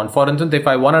that I won. For instance, if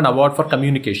I won an award for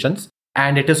communications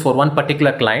and it is for one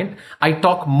particular client, I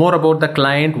talk more about the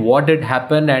client, what did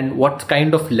happen and what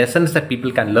kind of lessons that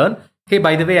people can learn. Hey,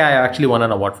 by the way, I actually won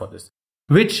an award for this,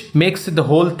 which makes the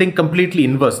whole thing completely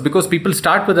inverse because people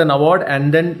start with an award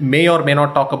and then may or may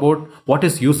not talk about what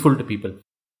is useful to people.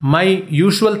 My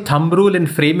usual thumb rule in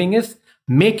framing is,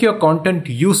 make your content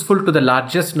useful to the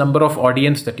largest number of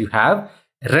audience that you have.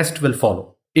 Rest will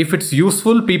follow. If it's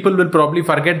useful, people will probably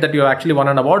forget that you actually won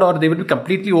an award, or they will be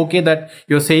completely okay that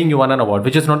you're saying you won an award,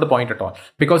 which is not the point at all,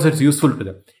 because it's useful to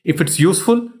them. If it's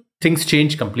useful, things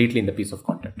change completely in the piece of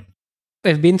content.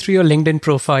 I've been through your LinkedIn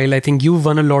profile. I think you've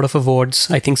won a lot of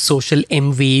awards. I think social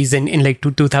MVs in like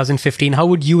 2015. How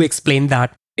would you explain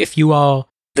that if you are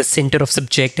the center of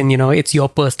subject and, it's your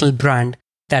personal brand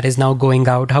that is now going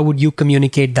out? How would you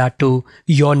communicate that to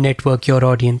your network, your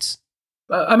audience?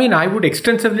 I would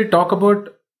extensively talk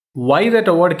about why that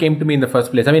award came to me in the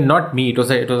first place. Not me. It was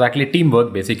actually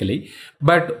teamwork, basically.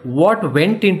 But what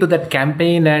went into that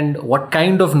campaign and what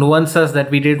kind of nuances that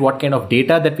we did, what kind of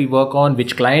data that we work on,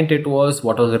 which client it was,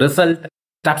 what was the result.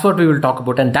 That's what we will talk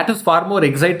about. And that is far more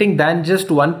exciting than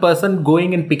just one person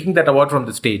going and picking that award from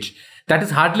the stage. That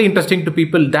is hardly interesting to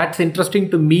people. That's interesting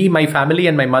to me, my family,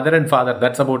 and my mother and father.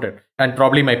 That's about it. And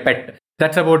probably my pet.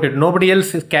 That's about it. Nobody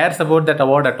else cares about that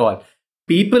award at all.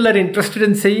 People are interested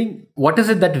in saying, what is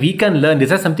it that we can learn? Is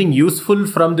there something useful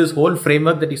from this whole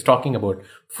framework that he's talking about?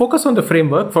 Focus on the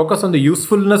framework, focus on the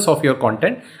usefulness of your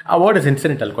content. Award is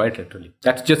incidental, quite literally.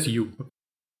 That's just you.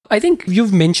 I think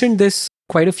you've mentioned this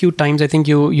quite a few times. I think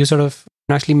you sort of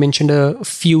actually mentioned a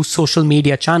few social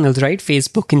media channels, right?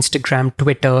 Facebook, Instagram,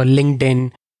 Twitter,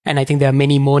 LinkedIn, and I think there are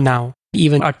many more now.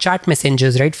 Even our chat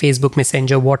messengers, right? Facebook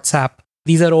Messenger, WhatsApp.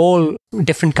 These are all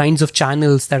different kinds of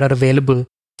channels that are available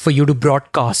for you to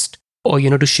broadcast or,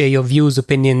 to share your views,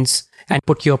 opinions, and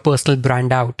put your personal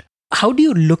brand out. How do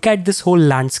you look at this whole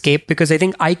landscape? Because I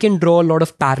think I can draw a lot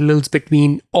of parallels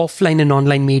between offline and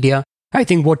online media. I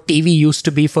think what TV used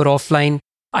to be for offline,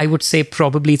 I would say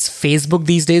probably it's Facebook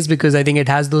these days, because I think it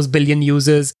has those billion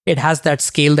users. It has that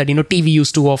scale that, TV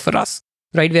used to offer us,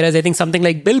 right? Whereas I think something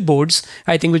like billboards,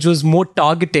 I think which was more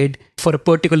targeted for a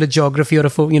particular geography or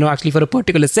for a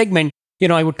particular segment,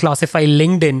 I would classify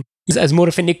LinkedIn as more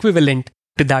of an equivalent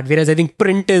to that. Whereas I think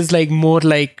print is like more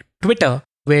like Twitter,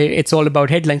 where it's all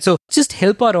about headlines. So just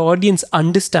help our audience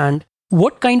understand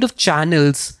what kind of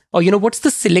channels or, what's the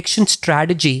selection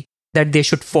strategy that they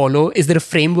should follow. Is there a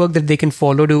framework that they can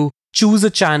follow to choose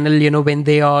a channel, when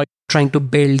they are trying to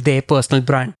build their personal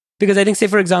brand? Because I think, say,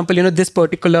 for example, this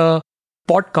particular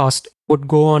podcast would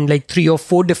go on like 3 or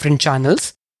 4 different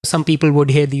channels. Some people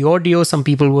would hear the audio, some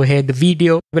people will hear the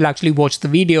video, will actually watch the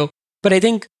video. But I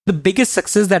think the biggest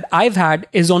success that I've had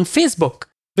is on Facebook,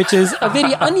 which is a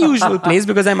very unusual place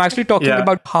because I'm actually talking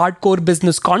about hardcore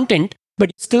business content,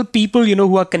 but still people,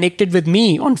 who are connected with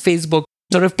me on Facebook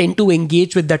sort of tend to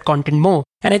engage with that content more.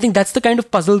 And I think that's the kind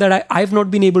of puzzle that I've not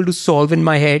been able to solve in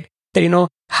my head, that,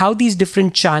 how these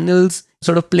different channels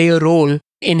sort of play a role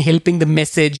in helping the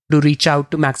message to reach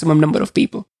out to maximum number of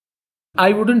people.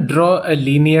 I wouldn't draw a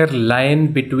linear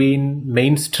line between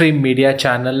mainstream media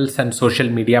channels and social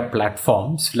media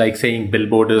platforms, like saying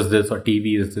billboard is this or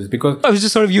TV is this, because I was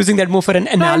just sort of using that more for an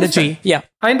analogy. Yeah.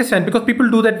 I understand, because people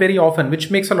do that very often,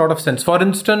 which makes a lot of sense. For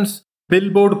instance,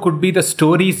 billboard could be the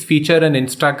stories feature in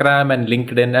Instagram and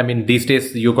LinkedIn. I mean, these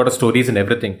days you got stories in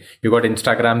everything. You got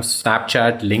Instagram,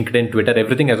 Snapchat, LinkedIn, Twitter,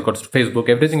 everything has got Facebook,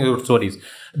 everything has got stories.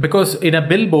 Because in a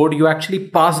billboard, you actually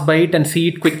pass by it and see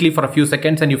it quickly for a few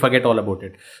seconds and you forget all about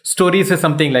it. Stories is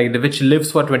something like which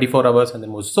lives for 24 hours and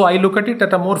then moves. So I look at it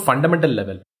at a more fundamental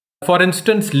level. For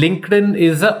instance, LinkedIn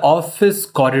is an office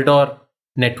corridor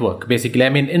network. Basically, I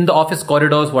mean, in the office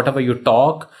corridors, whatever you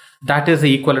talk, that is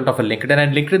the equivalent of a LinkedIn.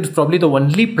 And LinkedIn is probably the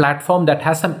only platform that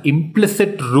has some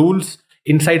implicit rules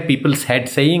inside people's head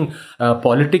saying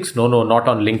politics, no, not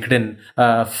on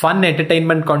LinkedIn. Fun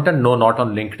entertainment content, no, not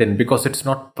on LinkedIn, because it's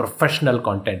not professional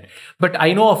content. But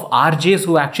I know of RJs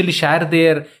who actually share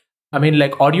their,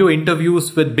 like audio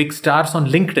interviews with big stars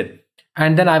on LinkedIn.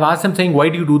 And then I've asked them saying, why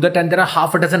do you do that? And there are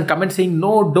half a dozen comments saying,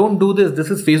 no, don't do this. This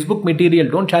is Facebook material.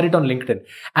 Don't share it on LinkedIn.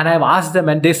 And I've asked them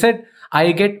and they said,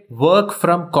 I get work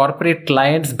from corporate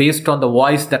clients based on the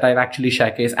voice that I've actually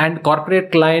showcased. And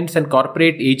corporate clients and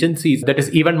corporate agencies, that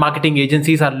is event marketing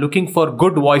agencies, are looking for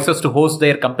good voices to host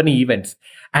their company events.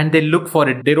 And they look for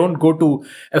it. They don't go to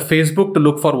Facebook to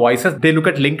look for voices. They look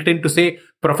at LinkedIn to say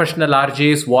professional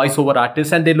RJs, voiceover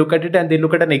artists, and they look at it and they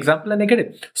look at an example and they get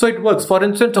it. So it works. For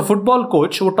instance, a football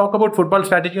coach would talk about football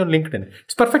strategy on LinkedIn.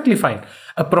 It's perfectly fine.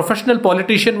 A professional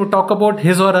politician would talk about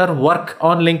his or her work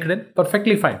on LinkedIn.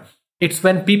 Perfectly fine. It's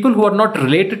when people who are not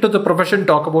related to the profession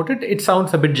talk about it, it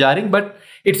sounds a bit jarring, but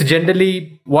it's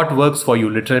generally what works for you.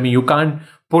 Literally, I mean, you can't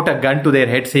put a gun to their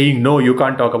head saying, no, you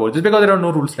can't talk about this, because there are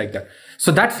no rules like that.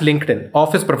 So that's LinkedIn,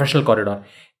 office professional corridor.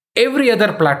 Every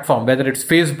other platform, whether it's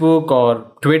Facebook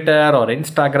or Twitter or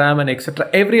Instagram and etc.,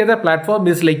 every other platform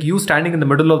is like you standing in the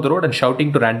middle of the road and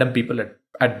shouting to random people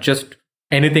at just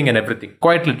anything and everything.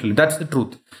 Quite literally. That's the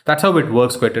truth. That's how it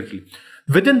works quite literally.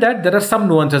 Within that, there are some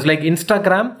nuances. Like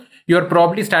Instagram, you're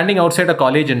probably standing outside a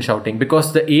college and shouting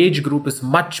because the age group is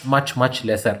much, much, much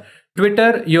lesser.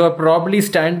 Twitter, you're probably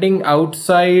standing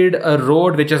outside a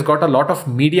road which has got a lot of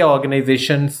media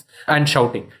organizations and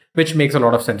shouting, which makes a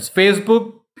lot of sense.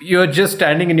 Facebook, you're just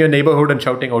standing in your neighborhood and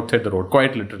shouting outside the road,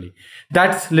 quite literally.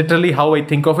 That's literally how I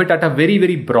think of it at a very,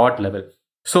 very broad level.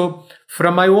 So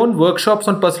from my own workshops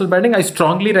on personal branding, I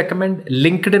strongly recommend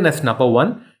LinkedIn as number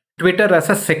one, Twitter as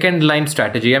a second line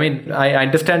strategy. I mean, I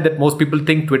understand that most people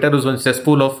think Twitter is one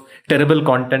cesspool of terrible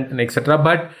content and etc.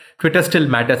 But Twitter still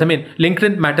matters. I mean,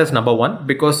 LinkedIn matters number one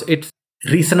because it's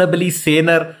reasonably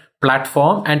saner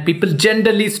platform and people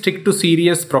generally stick to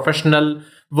serious professional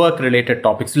work related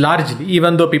topics largely,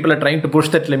 even though people are trying to push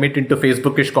that limit into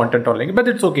Facebookish content or LinkedIn, but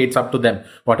it's okay. It's up to them,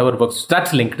 whatever works.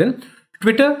 That's LinkedIn.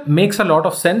 Twitter makes a lot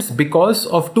of sense because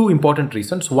of two important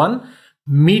reasons. One,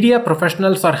 media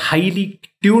professionals are highly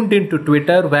tuned into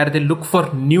Twitter where they look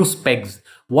for news pegs.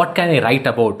 What can I write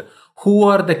about? Who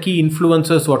are the key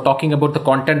influencers who are talking about the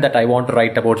content that I want to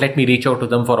write about? Let me reach out to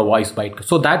them for a voice bite.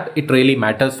 So that it really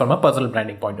matters from a personal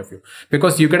branding point of view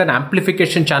because you get an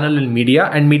amplification channel in media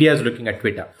and media is looking at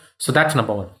Twitter. So that's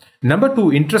number one. Number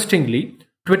two, interestingly,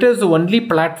 Twitter is the only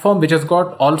platform which has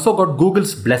also got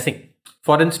Google's blessing.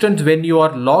 For instance, when you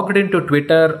are logged into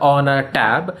Twitter on a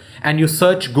tab and you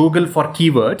search Google for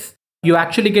keywords, you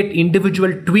actually get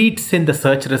individual tweets in the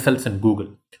search results in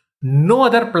Google. No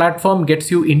other platform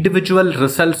gets you individual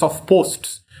results of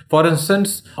posts. For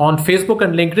instance, on Facebook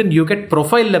and LinkedIn, you get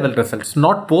profile level results,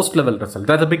 not post level results.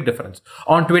 That's a big difference.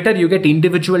 On Twitter, you get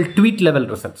individual tweet level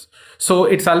results. So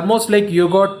it's almost like you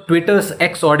got Twitter's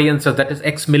X audiences, that is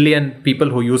X million people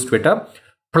who use Twitter.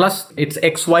 Plus, it's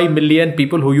XY million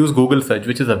people who use Google search,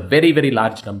 which is a very, very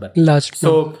large number.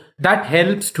 So that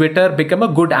helps Twitter become a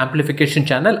good amplification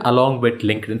channel along with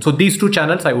LinkedIn. So these two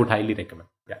channels I would highly recommend.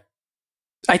 Yeah.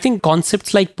 I think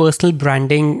concepts like personal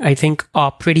branding, I think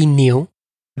are pretty new.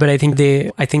 But I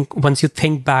think once you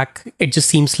think back, it just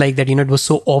seems like that, it was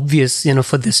so obvious,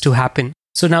 for this to happen.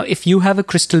 So now if you have a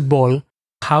crystal ball,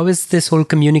 how is this whole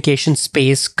communication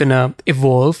space gonna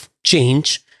evolve,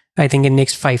 change? I think in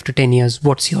next 5 to 10 years,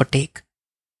 what's your take?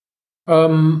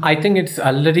 I think it's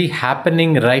already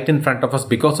happening right in front of us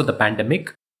because of the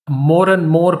pandemic. More and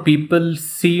more people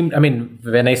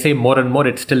when I say more and more,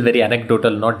 it's still very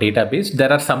anecdotal, not data-based.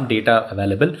 There are some data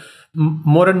available.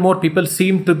 More and more people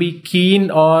seem to be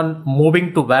keen on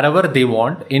moving to wherever they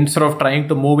want instead of trying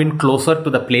to move in closer to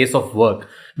the place of work.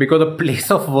 Because the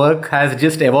place of work has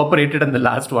just evaporated in the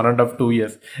last 1.5 to 2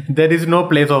 years. There is no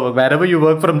place of work. Wherever you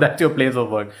work from, that's your place of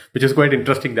work, which is quite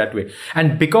interesting that way.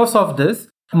 And because of this,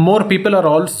 more people are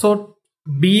also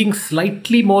being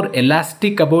slightly more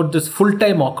elastic about this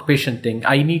full-time occupation thing.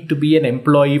 I need to be an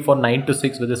employee for 9 to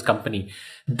 6 with this company.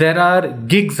 There are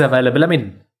gigs available. I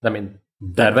mean,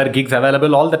 there were gigs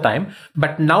available all the time,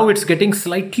 but now it's getting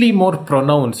slightly more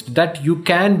pronounced that you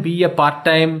can be a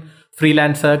part-time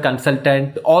freelancer,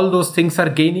 consultant. All those things are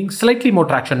gaining slightly more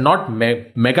traction, not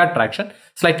mega traction,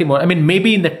 slightly more. I mean,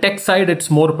 maybe in the tech side, it's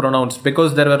more pronounced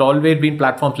because there were always been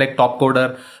platforms like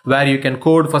Topcoder where you can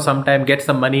code for some time, get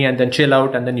some money and then chill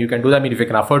out and then you can do that. I mean, if you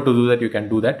can afford to do that, you can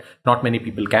do that. Not many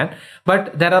people can,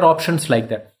 but there are options like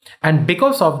that. And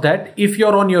because of that, if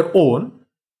you're on your own,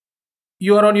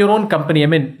 you are on your own company. I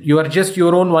mean, you are just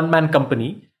your own one-man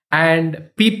company and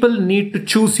people need to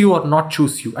choose you or not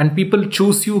choose you. And people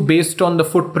choose you based on the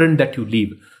footprint that you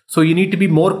leave. So you need to be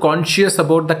more conscious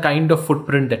about the kind of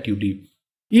footprint that you leave.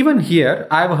 Even here,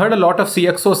 I've heard a lot of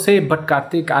CXOs say, but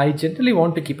Karthik, I generally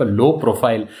want to keep a low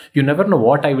profile. You never know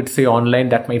what I would say online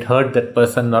that might hurt that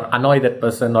person or annoy that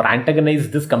person or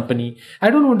antagonize this company. I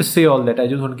don't want to say all that. I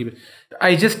just want to keep it.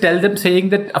 I just tell them saying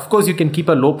that, of course, you can keep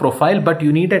a low profile, but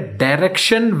you need a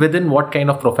direction within what kind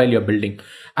of profile you're building.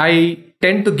 I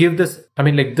tend to give this,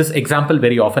 this example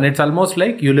very often. It's almost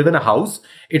like you live in a house.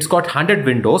 It's got 100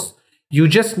 windows. You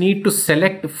just need to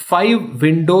select 5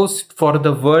 windows for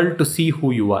the world to see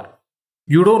who you are.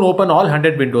 You don't open all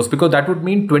 100 windows because that would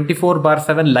mean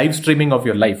 24/7 live streaming of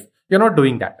your life. You're not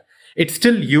doing that. It's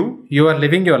still you. You are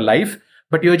living your life,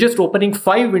 but you're just opening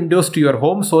 5 windows to your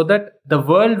home so that the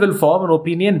world will form an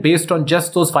opinion based on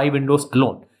just those 5 windows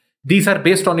alone. These are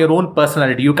based on your own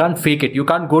personality. You can't fake it. You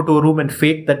can't go to a room and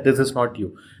fake that this is not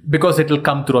you because it will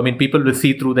come through. People will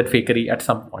see through that fakery at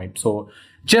some point. So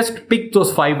just pick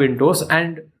those 5 windows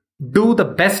and do the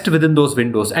best within those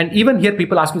windows. And even here,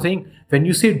 people ask me saying, when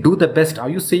you say do the best, are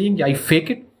you saying I fake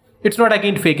it? It's not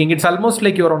again faking. It's almost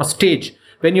like you're on a stage.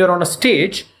 When you're on a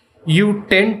stage, you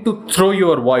tend to throw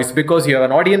your voice because you have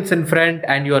an audience in front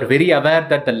and you are very aware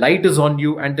that the light is on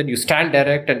you and then you stand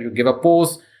direct and you give a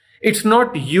pose. It's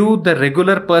not you, the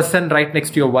regular person right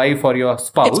next to your wife or your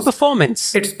spouse. It's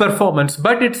performance. It's performance,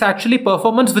 but it's actually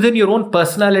performance within your own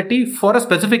personality for a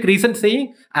specific reason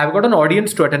saying, I've got an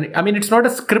audience to attend. It's not a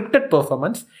scripted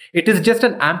performance. It is just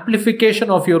an amplification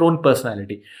of your own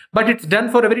personality. But it's done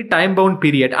for a very time-bound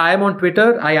period. I am on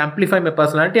Twitter, I amplify my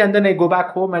personality, and then I go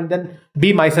back home and then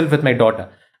be myself with my daughter.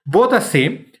 Both are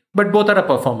same, but both are a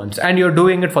performance. And you're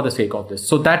doing it for the sake of this.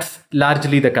 So that's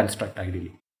largely the construct,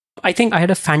 ideally. I think I had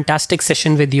a fantastic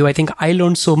session with you. I think I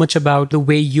learned so much about the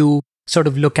way you sort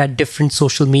of look at different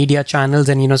social media channels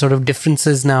and, sort of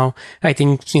differences now. I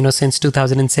think, since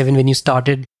 2007 when you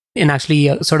started in actually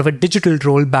sort of a digital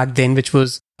role back then, which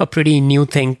was a pretty new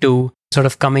thing to sort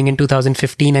of coming in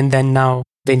 2015 and then now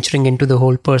venturing into the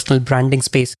whole personal branding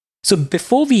space. So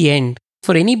before we end,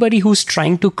 for anybody who's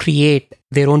trying to create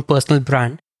their own personal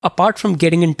brand, apart from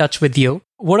getting in touch with you,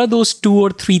 what are those 2 or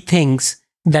 3 things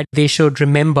that they should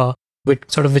remember, which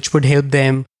would help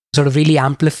them sort of really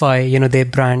amplify, their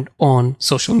brand on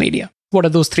social media? What are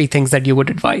those 3 things that you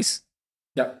would advise?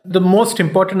 Yeah, the most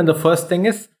important and the first thing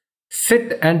is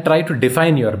sit and try to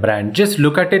define your brand. Just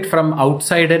look at it from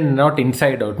outside and not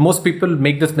inside out. Most people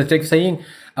make this mistake saying,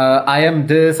 I am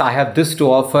this, I have this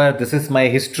to offer, this is my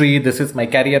history, this is my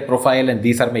career profile, and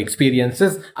these are my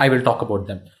experiences. I will talk about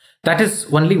them. That is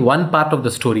only one part of the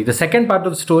story. The second part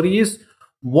of the story is,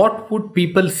 what would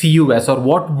people see you as, or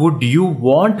what would you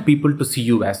want people to see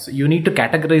you as? You need to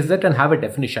categorize that and have a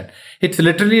definition. It's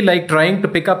literally like trying to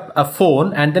pick up a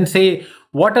phone and then say,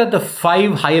 what are the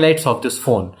 5 highlights of this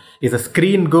phone? Is the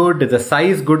screen good? Is the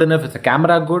size good enough? Is the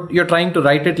camera good? You're trying to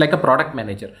write it like a product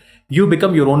manager. You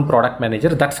become your own product manager.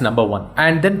 That's number 1.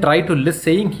 And then try to list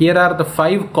saying, here are the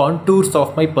 5 contours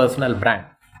of my personal brand.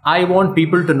 I want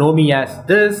people to know me as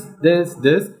this,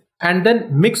 and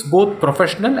then mix both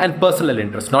professional and personal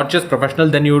interest. Not just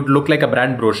professional, then you would look like a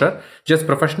brand brochure. Just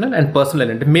professional and personal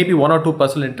interest. Maybe 1 or 2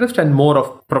 personal interest and more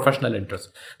of professional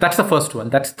interest. That's the first one.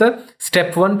 That's the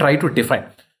step 1, try to define.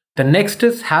 The next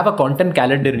is have a content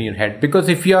calendar in your head, because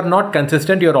if you are not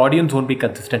consistent, your audience won't be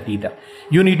consistent either.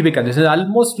 You need to be consistent.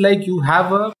 Almost like you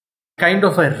have a kind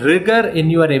of a rigor in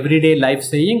your everyday life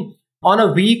saying, on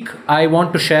a week, I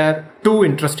want to share 2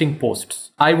 interesting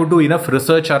posts. I would do enough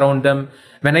research around them.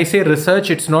 When I say research,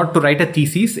 it's not to write a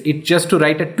thesis, it's just to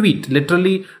write a tweet,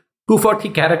 literally 240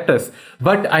 characters.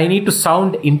 But I need to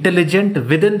sound intelligent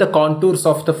within the contours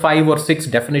of the 5 or 6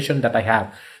 definition that I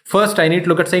have. First, I need to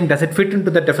look at saying, does it fit into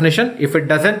the definition? If it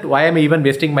doesn't, why am I even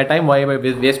wasting my time? Why am I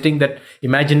wasting that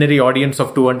imaginary audience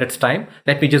of 200's time?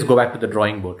 Let me just go back to the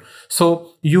drawing board.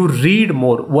 So you read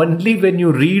more. Only when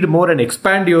you read more and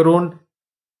expand your own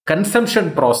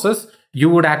consumption process, you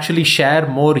would actually share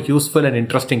more useful and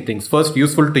interesting things. First,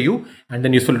 useful to you, and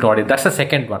then useful to audience. That's the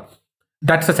second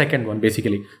one,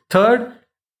 basically. Third,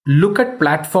 look at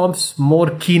platforms more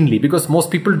keenly, because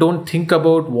most people don't think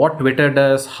about what Twitter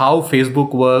does, how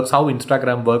Facebook works, how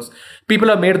Instagram works. People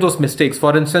have made those mistakes.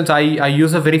 For instance, I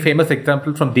use a very famous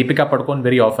example from Deepika Padukone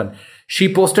very often.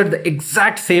 She posted the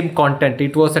exact same content.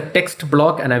 It was a text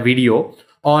block and a video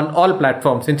on all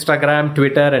platforms, Instagram,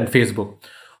 Twitter, and Facebook.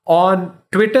 On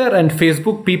Twitter and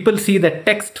Facebook, people see the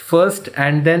text first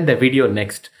and then the video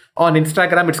next. On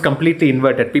Instagram, it's completely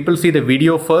inverted. People see the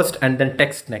video first and then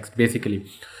text next, basically.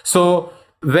 So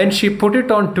when she put it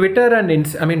on Twitter and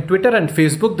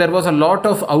Facebook, there was a lot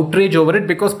of outrage over it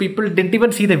because people didn't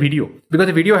even see the video, because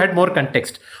the video had more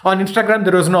context. On Instagram,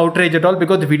 there was no outrage at all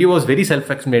because the video was very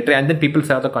self-explanatory, and then people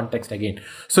saw the context again.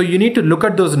 So you need to look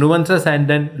at those nuances and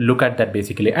then look at that,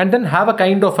 basically, and then have a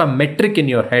kind of a metric in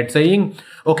your head saying,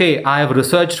 okay, I have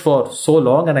researched for so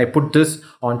long and I put this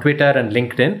on Twitter and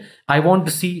LinkedIn. I want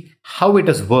to see how it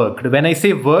has worked. When I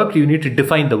say worked, you need to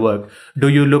define the work. Do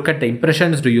you look at the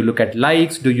impressions? Do you look at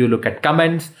likes? Do you look at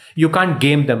comments? You can't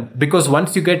game them, because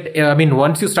once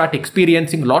you start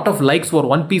experiencing a lot of likes for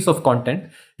one piece of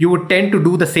content, you would tend to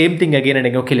do the same thing again and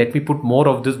again. Okay, let me put more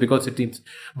of this because it is.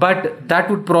 But that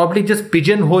would probably just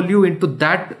pigeonhole you into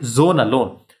that zone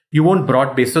alone. You won't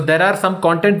broad base. So there are some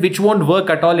content which won't work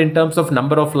at all in terms of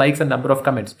number of likes and number of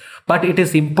comments. But it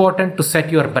is important to set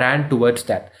your brand towards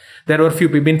that. There were a few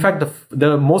people. In fact,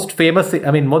 the most famous,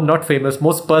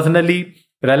 most personally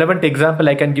relevant example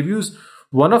I can give you is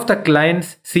one of the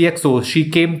clients, CXOs. She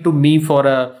came to me for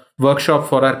a workshop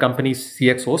for our company's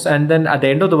CXOs. And then at the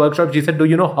end of the workshop, she said, do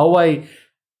you know how I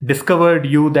discovered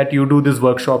that you do these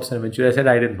workshops? And eventually I said,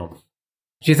 I didn't know.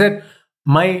 She said,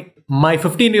 my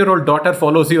 15-year-old daughter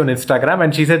follows you on Instagram,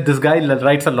 and she said, this guy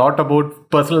writes a lot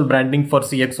about personal branding for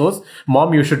CXOs.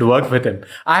 Mom, you should work with him.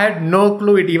 I had no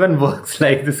clue it even works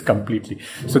like this completely.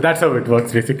 So that's how it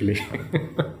works, basically.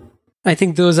 I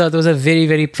think those are very,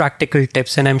 very practical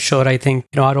tips. And I'm sure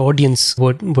our audience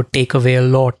would take away a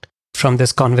lot from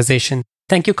this conversation.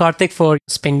 Thank you, Karthik, for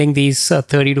spending these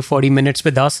 30 to 40 minutes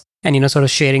with us and, sort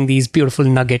of sharing these beautiful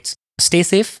nuggets. Stay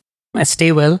safe and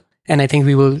stay well. And I think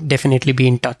we will definitely be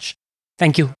in touch.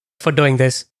 Thank you for doing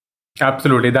this.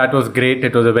 Absolutely. That was great.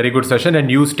 It was a very good session. And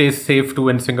you stay safe too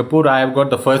in Singapore. I have got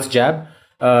the first jab.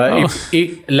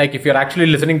 If you're actually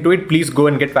listening to it, please go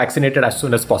and get vaccinated as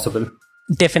soon as possible.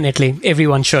 Definitely.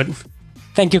 Everyone should.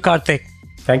 Thank you, Karthik.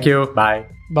 Thank you. Bye.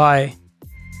 Bye.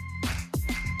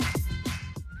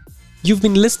 You've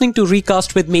been listening to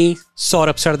Recast with me,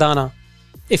 Saurabh Sardana.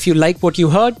 If you like what you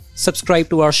heard, subscribe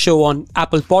to our show on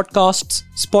Apple Podcasts,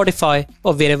 Spotify,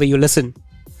 or wherever you listen.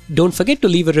 Don't forget to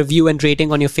leave a review and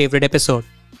rating on your favorite episode.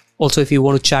 Also, if you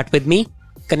want to chat with me,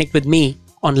 connect with me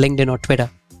on LinkedIn or Twitter.